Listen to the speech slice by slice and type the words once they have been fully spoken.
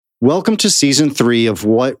Welcome to Season 3 of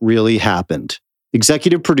What Really Happened.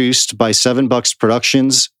 Executive produced by Seven Bucks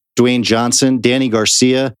Productions, Dwayne Johnson, Danny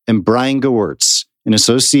Garcia, and Brian Gewirtz, in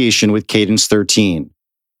association with Cadence 13.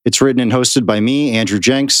 It's written and hosted by me, Andrew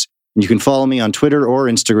Jenks, and you can follow me on Twitter or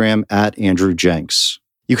Instagram at Andrew Jenks.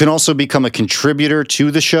 You can also become a contributor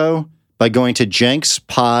to the show by going to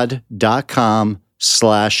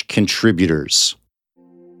jenkspod.com/contributors.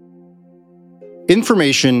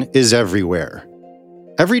 Information is everywhere.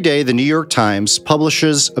 Every day, the New York Times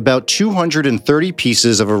publishes about 230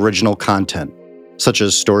 pieces of original content, such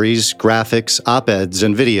as stories, graphics, op-eds,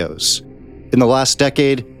 and videos. In the last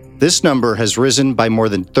decade, this number has risen by more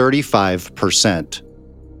than 35%.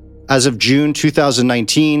 As of June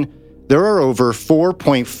 2019, there are over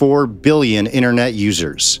 4.4 billion internet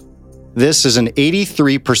users. This is an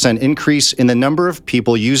 83% increase in the number of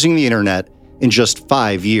people using the internet in just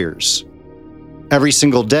 5 years. Every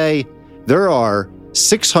single day, there are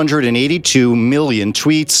 682 million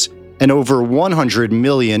tweets and over 100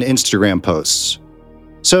 million Instagram posts.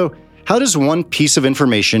 So, how does one piece of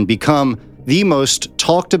information become the most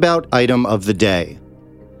talked about item of the day?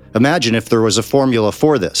 Imagine if there was a formula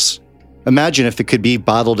for this. Imagine if it could be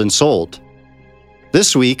bottled and sold.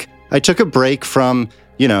 This week, I took a break from,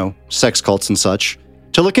 sex cults and such,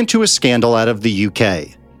 to look into a scandal out of the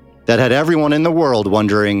UK that had everyone in the world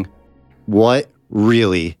wondering, what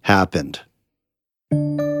really happened?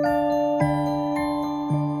 Wayne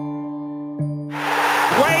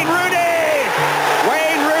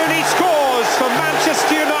Rooney scores for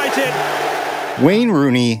Manchester United. Wayne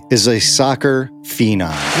Rooney is a soccer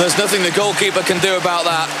phenom. There's nothing the goalkeeper can do about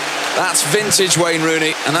that. That's vintage Wayne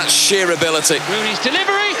Rooney, and that's sheer ability. Rooney's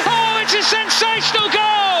delivery. Oh, it's a sensational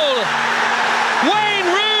goal! Wayne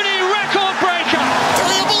Rooney, record breaker. Do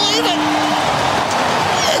you believe it?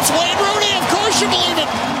 It's Wayne Rooney, of course you believe it.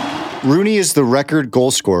 Rooney is the record goal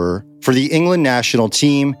scorer for the England national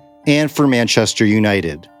team and for Manchester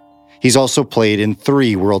United. He's also played in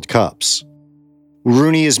 3 World Cups.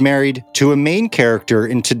 Rooney is married to a main character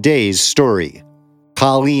in today's story,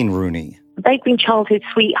 Coleen Rooney. They've been childhood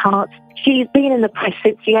sweethearts. She's been in the press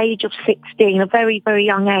since the age of 16, a very, very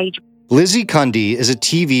young age. Lizzie Cundy is a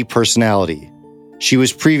TV personality. She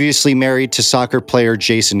was previously married to soccer player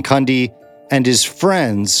Jason Cundy and is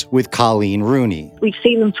friends with Coleen Rooney. We've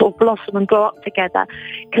seen them sort of blossom and grow up together.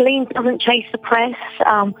 Coleen doesn't chase the press.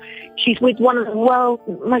 She's with one of the world's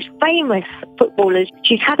most famous footballers.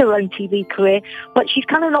 She's had her own TV career, but she's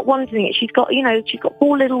kind of not wanting it. She's got 4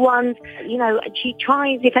 little ones, and she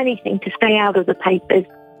tries, if anything, to stay out of the papers.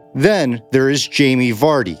 Then there is Jamie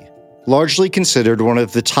Vardy, largely considered one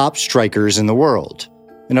of the top strikers in the world.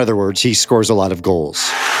 In other words, he scores a lot of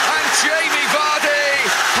goals. And Jamie Vardy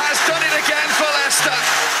has done it again for Leicester.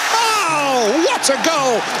 Oh, what a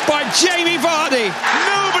goal by Jamie Vardy.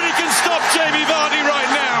 Nobody can stop Jamie Vardy right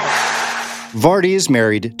now. Vardy is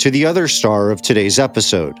married to the other star of today's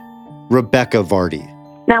episode, Rebecca Vardy.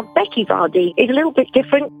 Now, Becky Vardy is a little bit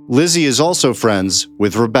different. Lizzie is also friends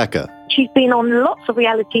with Rebecca. She's been on lots of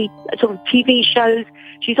reality sort of TV shows.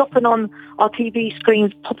 She's often on our TV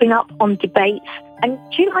screens, popping up on debates. And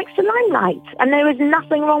she likes the limelight. And there is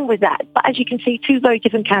nothing wrong with that. But as you can see, 2 very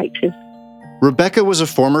different characters. Rebecca was a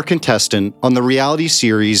former contestant on the reality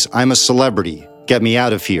series I'm a Celebrity, Get Me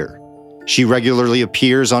Out of Here. She regularly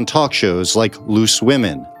appears on talk shows like Loose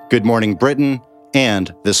Women, Good Morning Britain,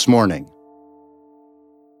 and This Morning.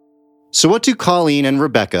 So what do Coleen and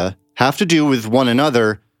Rebecca have to do with one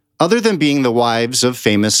another other than being the wives of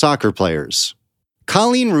famous soccer players?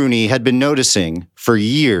 Coleen Rooney had been noticing for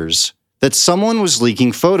years that someone was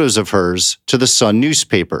leaking photos of hers to the Sun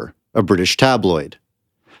newspaper, a British tabloid.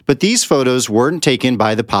 But these photos weren't taken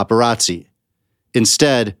by the paparazzi.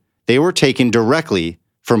 Instead, they were taken directly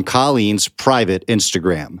from Coleen's private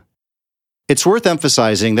Instagram. It's worth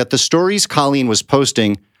emphasizing that the stories Coleen was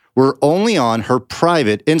posting were only on her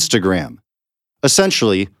private Instagram.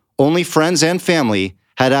 Essentially, only friends and family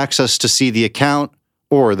had access to see the account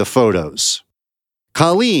or the photos.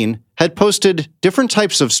 Coleen had posted different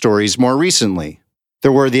types of stories more recently.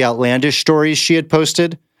 There were the outlandish stories she had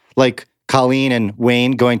posted, like Coleen and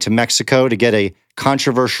Wayne going to Mexico to get a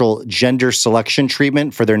controversial gender selection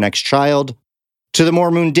treatment for their next child, to the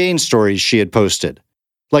more mundane stories she had posted,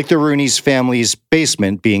 like the Rooney's family's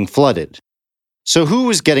basement being flooded. So who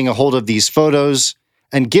was getting a hold of these photos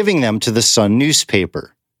and giving them to the Sun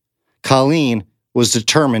newspaper? Coleen was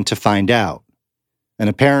determined to find out. And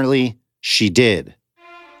apparently, she did.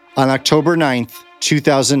 On October 9th,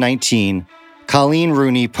 2019, Coleen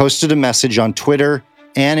Rooney posted a message on Twitter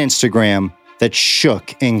and Instagram that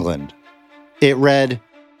shook England. It read,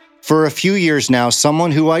 For a few years now,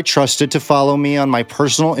 someone who I trusted to follow me on my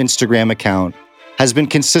personal Instagram account has been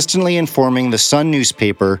consistently informing the Sun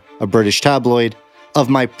newspaper, a British tabloid, of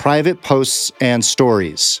my private posts and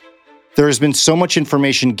stories. There has been so much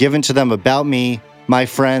information given to them about me, my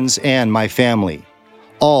friends, and my family,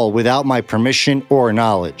 all without my permission or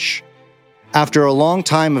knowledge. After a long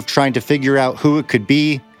time of trying to figure out who it could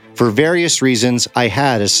be, for various reasons, I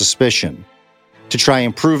had a suspicion. To try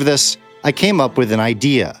and prove this, I came up with an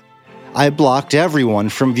idea. I blocked everyone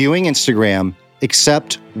from viewing Instagram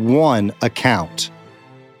except one account.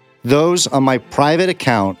 Those on my private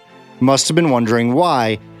account must have been wondering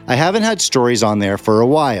why I haven't had stories on there for a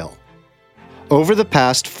while. Over the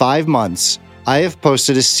past 5 months, I have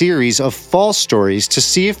posted a series of false stories to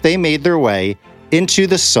see if they made their way into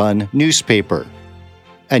the Sun newspaper.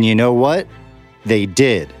 And you know what? They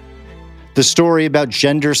did. The story about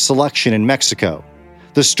gender selection in Mexico,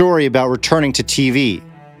 the story about returning to TV,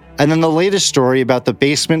 and then the latest story about the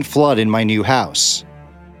basement flood in my new house.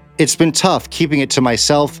 It's been tough keeping it to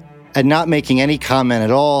myself and not making any comment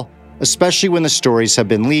at all, especially when the stories have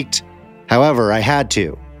been leaked. However, I had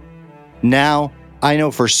to. Now, I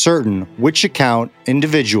know for certain which account,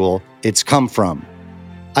 individual, it's come from.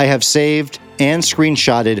 I have saved and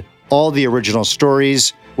screenshotted all the original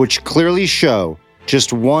stories, which clearly show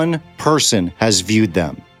just one person has viewed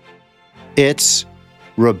them. It's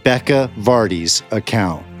Rebecca Vardy's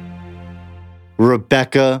account.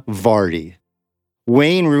 Rebecca Vardy.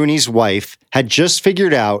 Wayne Rooney's wife had just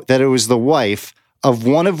figured out that it was the wife of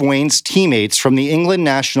one of Wayne's teammates from the England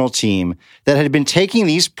national team that had been taking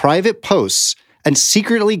these private posts and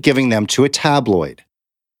secretly giving them to a tabloid.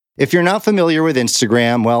 If you're not familiar with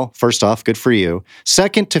Instagram, well, first off, good for you.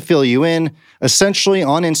 Second, to fill you in, essentially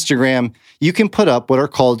on Instagram, you can put up what are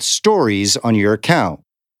called stories on your account.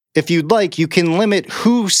 If you'd like, you can limit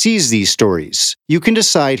who sees these stories. You can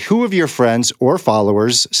decide who of your friends or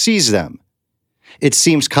followers sees them. It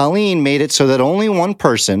seems Colleen made it so that only one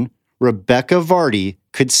person, Rebecca Vardy,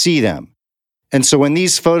 could see them. And so when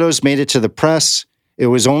these photos made it to the press, it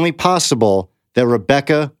was only possible that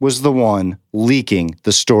Rebecca was the one leaking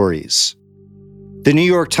the stories. The New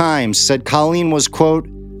York Times said Colleen was, quote,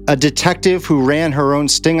 a detective who ran her own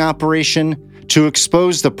sting operation to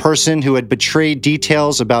expose the person who had betrayed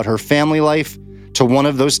details about her family life to one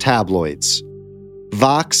of those tabloids.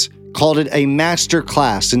 Vox called it a master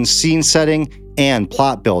class in scene setting and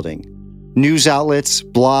plot building. News outlets,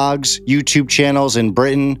 blogs, YouTube channels in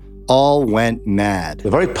Britain all went mad. A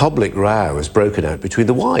very public row has broken out between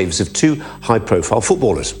the wives of two high-profile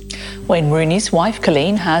footballers. Wayne Rooney's wife,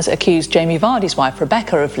 Colleen, has accused Jamie Vardy's wife,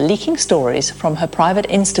 Rebecca, of leaking stories from her private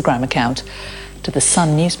Instagram account to the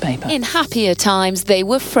Sun newspaper. In happier times, they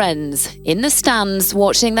were friends, in the stands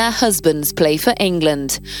watching their husbands play for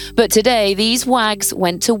England. But today, these wags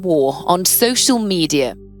went to war on social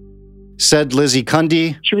media. Said Lizzie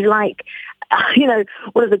Cundy. She was like,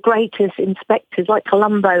 one of the greatest inspectors, like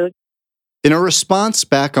Columbo. In a response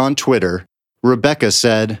back on Twitter, Rebecca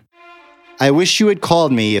said, I wish you had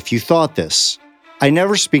called me if you thought this. I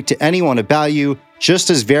never speak to anyone about you, just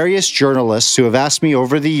as various journalists who have asked me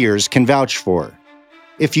over the years can vouch for.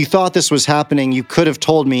 If you thought this was happening, you could have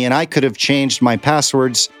told me and I could have changed my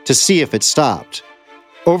passwords to see if it stopped.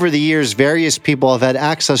 Over the years, various people have had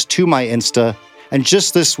access to my Insta, and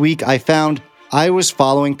just this week I found I was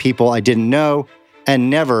following people I didn't know and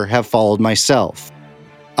never have followed myself.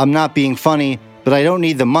 I'm not being funny, but I don't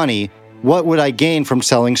need the money. What would I gain from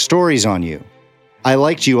selling stories on you? I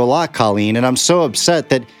liked you a lot, Colleen, and I'm so upset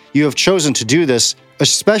that you have chosen to do this,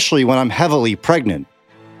 especially when I'm heavily pregnant.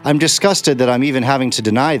 I'm disgusted that I'm even having to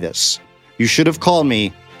deny this. You should have called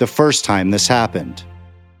me the first time this happened.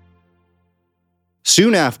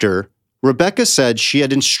 Soon after, Rebecca said she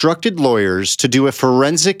had instructed lawyers to do a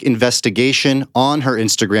forensic investigation on her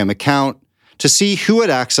Instagram account to see who had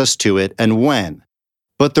access to it and when.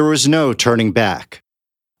 But there was no turning back.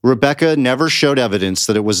 Rebecca never showed evidence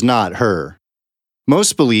that it was not her.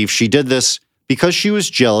 Most believe she did this because she was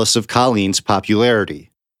jealous of Colleen's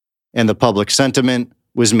popularity. And the public sentiment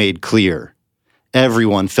was made clear.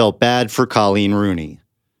 Everyone felt bad for Colleen Rooney.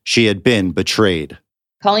 She had been betrayed.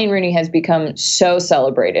 Colleen Rooney has become so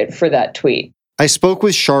celebrated for that tweet. I spoke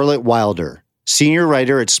with Charlotte Wilder, senior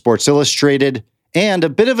writer at Sports Illustrated, and a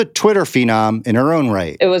bit of a Twitter phenom in her own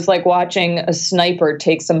right. It was like watching a sniper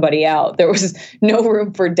take somebody out. There was no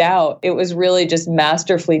room for doubt. It was really just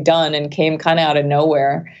masterfully done and came kind of out of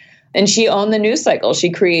nowhere. And she owned the news cycle.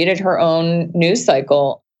 She created her own news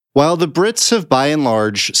cycle. While the Brits have by and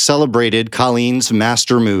large celebrated Colleen's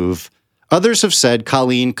master move, others have said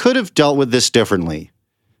Colleen could have dealt with this differently.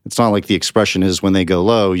 It's not like the expression is when they go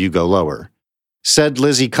low, you go lower. Said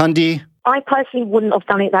Lizzie Cundy. I personally wouldn't have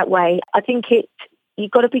done it that way. I think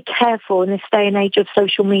you've got to be careful in this day and age of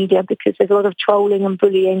social media because there's a lot of trolling and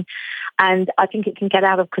bullying, and I think it can get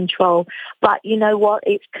out of control. But you know what?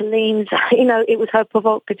 It's Colleen's, it was her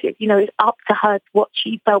prerogative. It's up to her what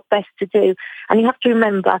she felt best to do. And you have to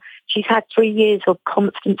remember, she's had 3 years of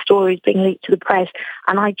constant stories being leaked to the press,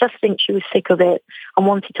 and I just think she was sick of it and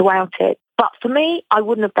wanted to out it. But for me, I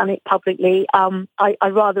wouldn't have done it publicly.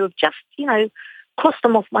 I'd rather have just, crossed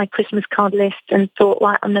them off my Christmas card list and thought,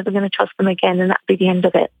 right, I'm never going to trust them again, and that'd be the end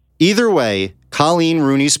of it. Either way, Coleen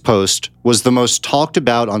Rooney's post was the most talked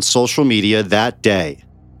about on social media that day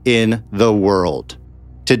in the world.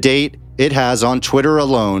 To date, it has on Twitter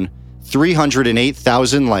alone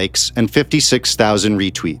 308,000 likes and 56,000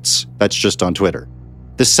 retweets. That's just on Twitter.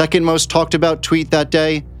 The second most talked about tweet that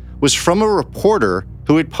day was from a reporter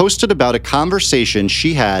who had posted about a conversation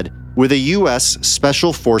she had with a U.S.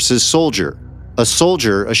 Special Forces soldier. A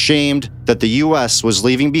soldier ashamed that the U.S. was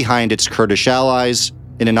leaving behind its Kurdish allies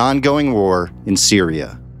in an ongoing war in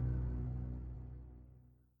Syria.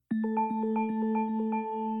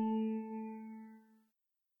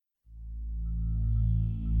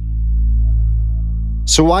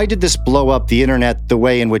 So why did this blow up the internet the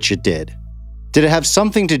way in which it did? Did it have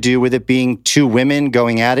something to do with it being two women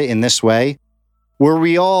going at it in this way? Were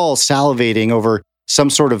we all salivating over some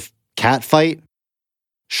sort of catfight?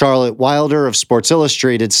 Charlotte Wilder of Sports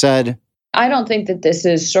Illustrated said, I don't think that this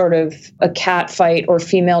is sort of a catfight or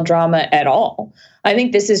female drama at all. I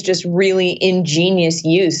think this is just really ingenious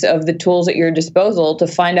use of the tools at your disposal to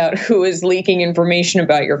find out who is leaking information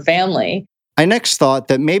about your family. I next thought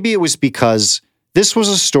that maybe it was because this was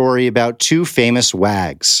a story about two famous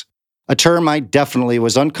WAGs. A term I definitely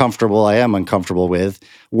am uncomfortable with.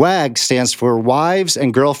 WAG stands for Wives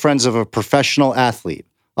and Girlfriends of a Professional Athlete,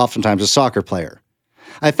 oftentimes a soccer player.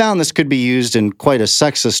 I found this could be used in quite a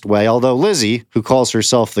sexist way, although Lizzie, who calls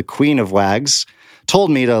herself the queen of WAGs,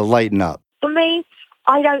 told me to lighten up. For me,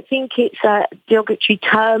 I don't think it's a derogatory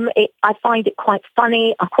term. I find it quite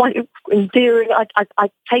funny. I find it endearing.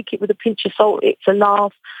 I take it with a pinch of salt. It's a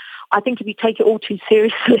laugh. I think if you take it all too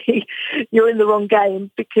seriously, you're in the wrong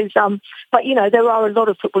game because, but there are a lot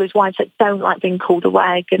of footballers' wives that don't like being called a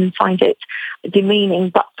wag and find it demeaning.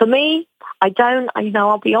 But for me, I don't.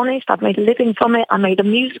 I'll be honest. I've made a living from it. I made a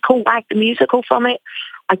musical, WAG the musical from it.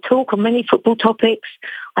 I talk on many football topics.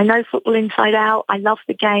 I know football inside out. I love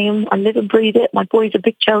the game. I live and breathe it. My boys are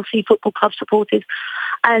big Chelsea Football Club supporters.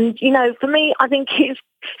 And, for me, I think it's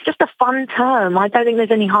just a fun term. I don't think there's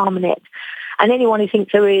any harm in it. And anyone who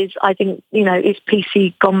thinks there is, I think, is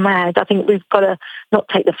PC gone mad. I think we've got to not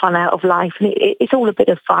take the fun out of life. And it's all a bit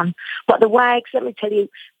of fun. But the WAGs, let me tell you,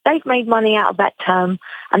 they've made money out of that term,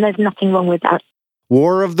 and there's nothing wrong with that.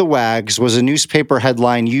 War of the WAGs was a newspaper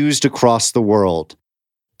headline used across the world.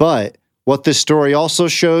 But what this story also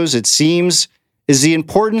shows, it seems, is the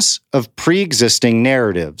importance of pre-existing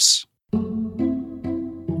narratives.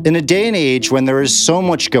 In a day and age when there is so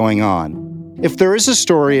much going on, if there is a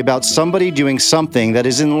story about somebody doing something that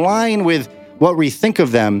is in line with what we think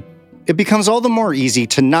of them, it becomes all the more easy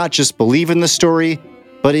to not just believe in the story,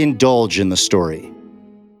 but indulge in the story.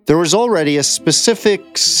 There was already a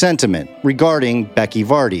specific sentiment regarding Becky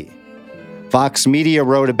Vardy. Vox Media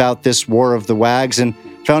wrote about this War of the WAGs and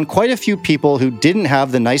found quite a few people who didn't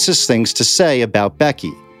have the nicest things to say about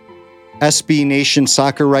Becky. SB Nation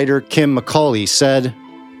soccer writer Kim McCauley said,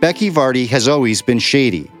 Becky Vardy has always been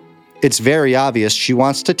shady. It's very obvious she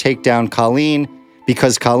wants to take down Coleen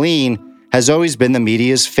because Coleen has always been the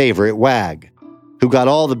media's favorite WAG, who got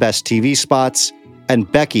all the best TV spots,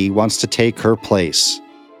 and Becky wants to take her place.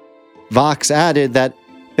 Vox added that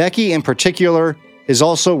Becky in particular is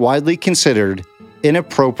also widely considered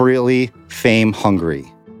inappropriately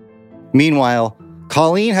fame-hungry. Meanwhile,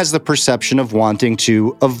 Coleen has the perception of wanting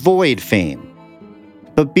to avoid fame.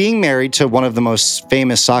 But being married to one of the most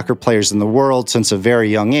famous soccer players in the world since a very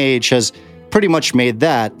young age has pretty much made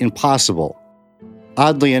that impossible.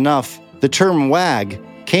 Oddly enough, the term WAG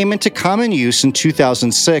came into common use in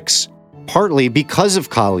 2006, partly because of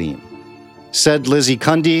Coleen. Said Lizzie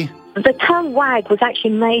Cundy, the term WAG was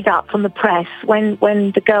actually made up from the press when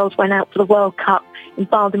the girls went out for the World Cup in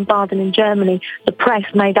Baden-Baden in Germany. The press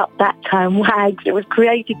made up that term, WAGs. It was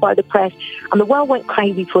created by the press, and the world went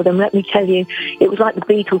crazy for them, let me tell you. It was like the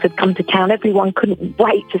Beatles had come to town. Everyone couldn't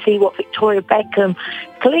wait to see what Victoria Beckham,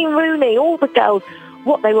 Coleen Rooney, all the girls,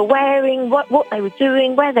 what they were wearing, what they were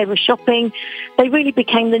doing, where they were shopping. They really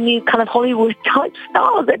became the new kind of Hollywood-type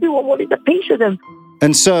stars. Everyone wanted a piece of them.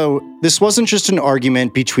 And so, this wasn't just an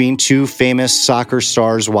argument between two famous soccer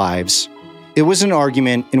stars' wives. it was an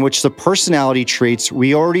argument in which the personality traits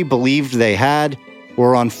we already believed they had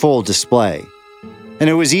were on full display. And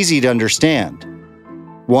it was easy to understand.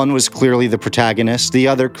 One was clearly the protagonist, the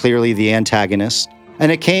other clearly the antagonist,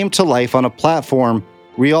 and it came to life on a platform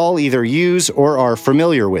we all either use or are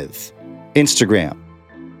familiar with, Instagram.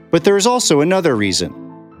 But there is also another reason,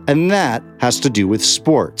 and that has to do with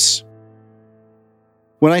sports.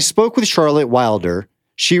 When I spoke with Charlotte Wilder,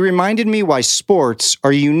 she reminded me why sports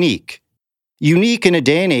are unique. Unique in a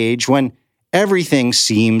day and age when everything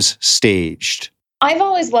seems staged. I've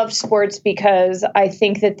always loved sports because I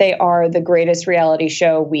think that they are the greatest reality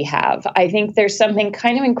show we have. I think there's something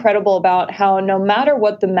kind of incredible about how no matter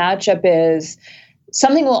what the matchup is,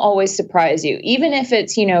 something will always surprise you. Even if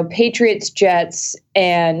it's, Patriots, Jets,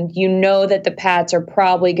 and you know that the Pats are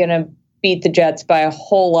probably going to beat the Jets by a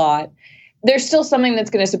whole lot, there's still something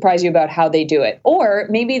that's going to surprise you about how they do it. Or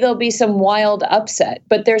maybe there'll be some wild upset,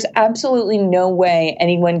 but there's absolutely no way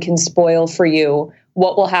anyone can spoil for you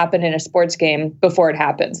what will happen in a sports game before it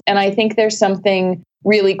happens. And I think there's something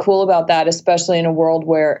really cool about that, especially in a world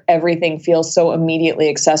where everything feels so immediately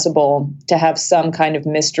accessible, to have some kind of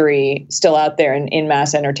mystery still out there in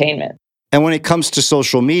mass entertainment. And when it comes to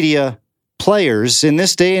social media, players in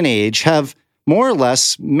this day and age have more or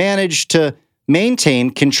less managed to maintain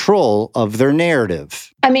control of their narrative.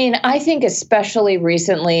 I mean, I think especially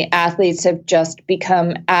recently, athletes have just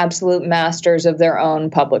become absolute masters of their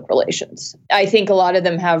own public relations. I think a lot of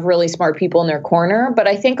them have really smart people in their corner, but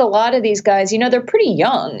I think a lot of these guys, they're pretty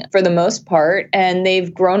young for the most part, and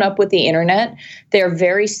they've grown up with the internet. They're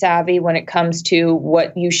very savvy when it comes to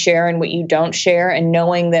what you share and what you don't share, and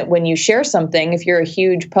knowing that when you share something, if you're a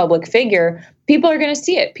huge public figure, people are going to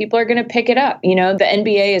see it. People are going to pick it up. The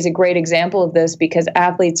NBA is a great example of this because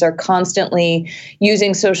athletes are constantly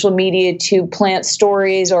using social media to plant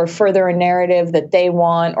stories or further a narrative that they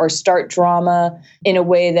want, or start drama in a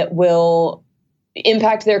way that will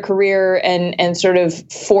impact their career and sort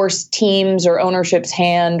of force teams or ownership's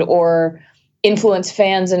hand or influence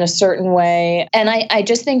fans in a certain way. And I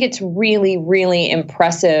just think it's really, really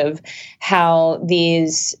impressive how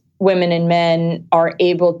these women and men are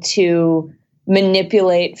able to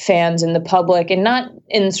manipulate fans and the public, and not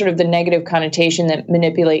in sort of the negative connotation that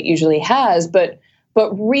manipulate usually has, but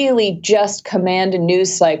really just command a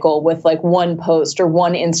news cycle with like one post or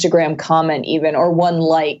one Instagram comment even, or one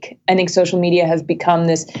like. I think social media has become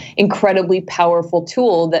this incredibly powerful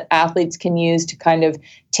tool that athletes can use to kind of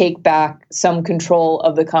take back some control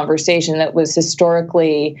of the conversation that was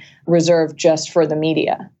historically reserved just for the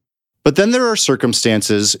media. But then there are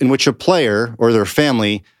circumstances in which a player or their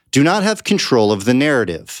family do not have control of the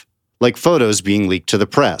narrative, like photos being leaked to the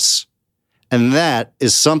press. And that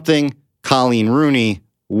is something Coleen Rooney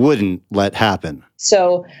wouldn't let happen.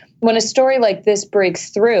 So when a story like this breaks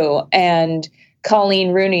through and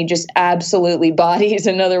Coleen Rooney just absolutely bodies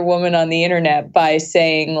another woman on the internet by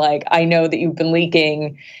saying, like, I know that you've been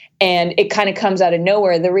leaking, and it kind of comes out of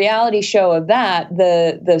nowhere, the reality show of that,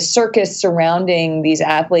 the circus surrounding these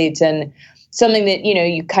athletes and something that,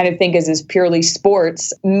 you kind of think is purely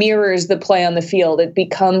sports, mirrors the play on the field. It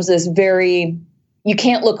becomes this you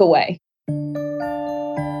can't look away.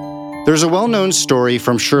 There's a well-known story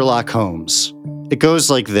from Sherlock Holmes. It goes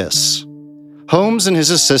like this. Holmes and his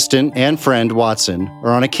assistant and friend Watson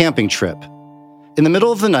are on a camping trip. In the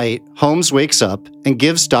middle of the night, Holmes wakes up and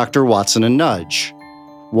gives Dr. Watson a nudge.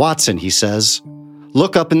 Watson, he says,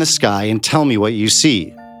 look up in the sky and tell me what you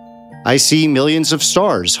see. I see millions of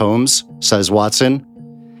stars, Holmes, says Watson.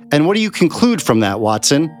 And what do you conclude from that,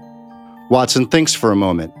 Watson? Watson thinks for a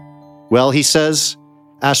moment. Well, he says,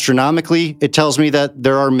 astronomically, it tells me that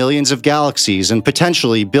there are millions of galaxies and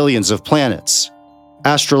potentially billions of planets.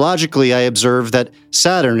 Astrologically, I observe that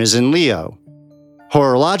Saturn is in Leo.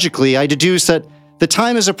 Horologically, I deduce that the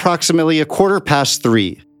time is approximately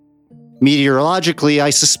 3:15. Meteorologically, I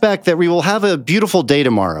suspect that we will have a beautiful day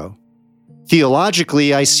tomorrow.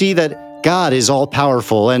 Theologically, I see that God is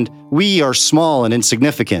all-powerful and we are small and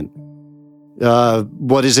insignificant.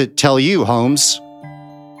 What does it tell you, Holmes?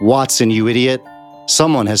 Watson, you idiot.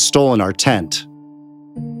 Someone has stolen our tent.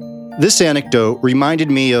 This anecdote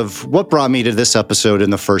reminded me of what brought me to this episode in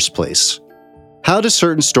the first place. How do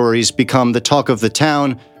certain stories become the talk of the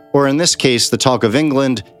town, or in this case, the talk of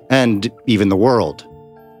England and even the world?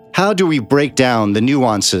 How do we break down the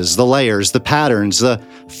nuances, the layers, the patterns, the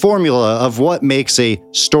formula of what makes a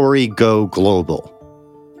story go global?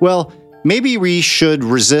 Well, maybe we should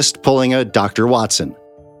resist pulling a Dr. Watson.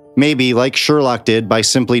 Maybe, like Sherlock did by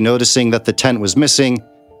simply noticing that the tent was missing,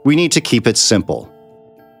 we need to keep it simple.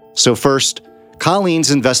 So first,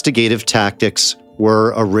 Coleen's investigative tactics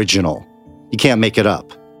were original. You can't make it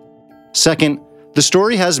up. Second, the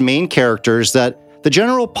story has main characters that the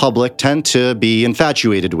general public tend to be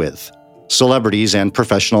infatuated with, celebrities and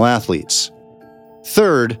professional athletes.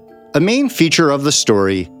 Third, a main feature of the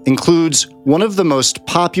story includes one of the most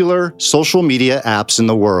popular social media apps in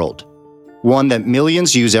the world, one that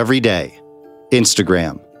millions use every day,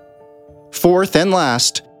 Instagram. Fourth and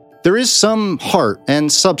last, there is some heart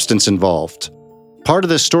and substance involved. Part of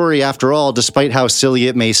the story, after all, despite how silly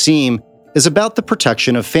it may seem, is about the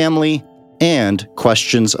protection of family and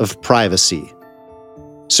questions of privacy.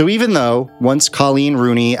 So even though, once Coleen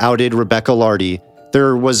Rooney outed Rebecca Lardy,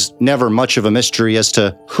 there was never much of a mystery as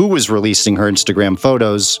to who was releasing her Instagram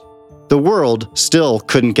photos, the world still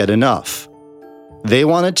couldn't get enough. They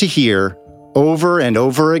wanted to hear, over and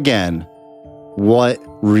over again, what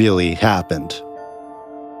really happened.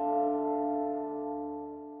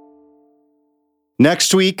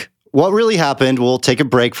 Next week, What Really Happened will take a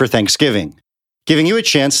break for Thanksgiving, giving you a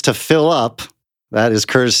chance to fill up, that is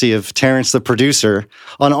courtesy of Terrence the producer,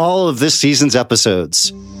 on all of this season's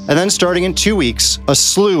episodes. And then starting in 2 weeks, a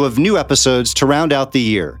slew of new episodes to round out the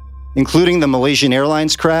year, including the Malaysian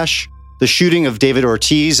Airlines crash, the shooting of David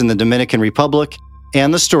Ortiz in the Dominican Republic,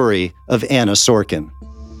 and the story of Anna Sorokin.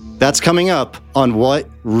 That's coming up on What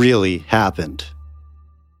Really Happened.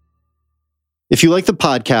 If you like the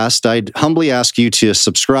podcast, I'd humbly ask you to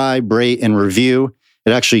subscribe, rate, and review.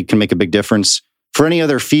 It actually can make a big difference. For any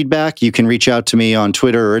other feedback, you can reach out to me on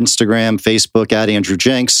Twitter or Instagram, Facebook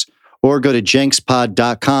 @AndrewJenks, or go to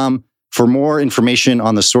jenkspod.com for more information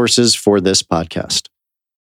on the sources for this podcast.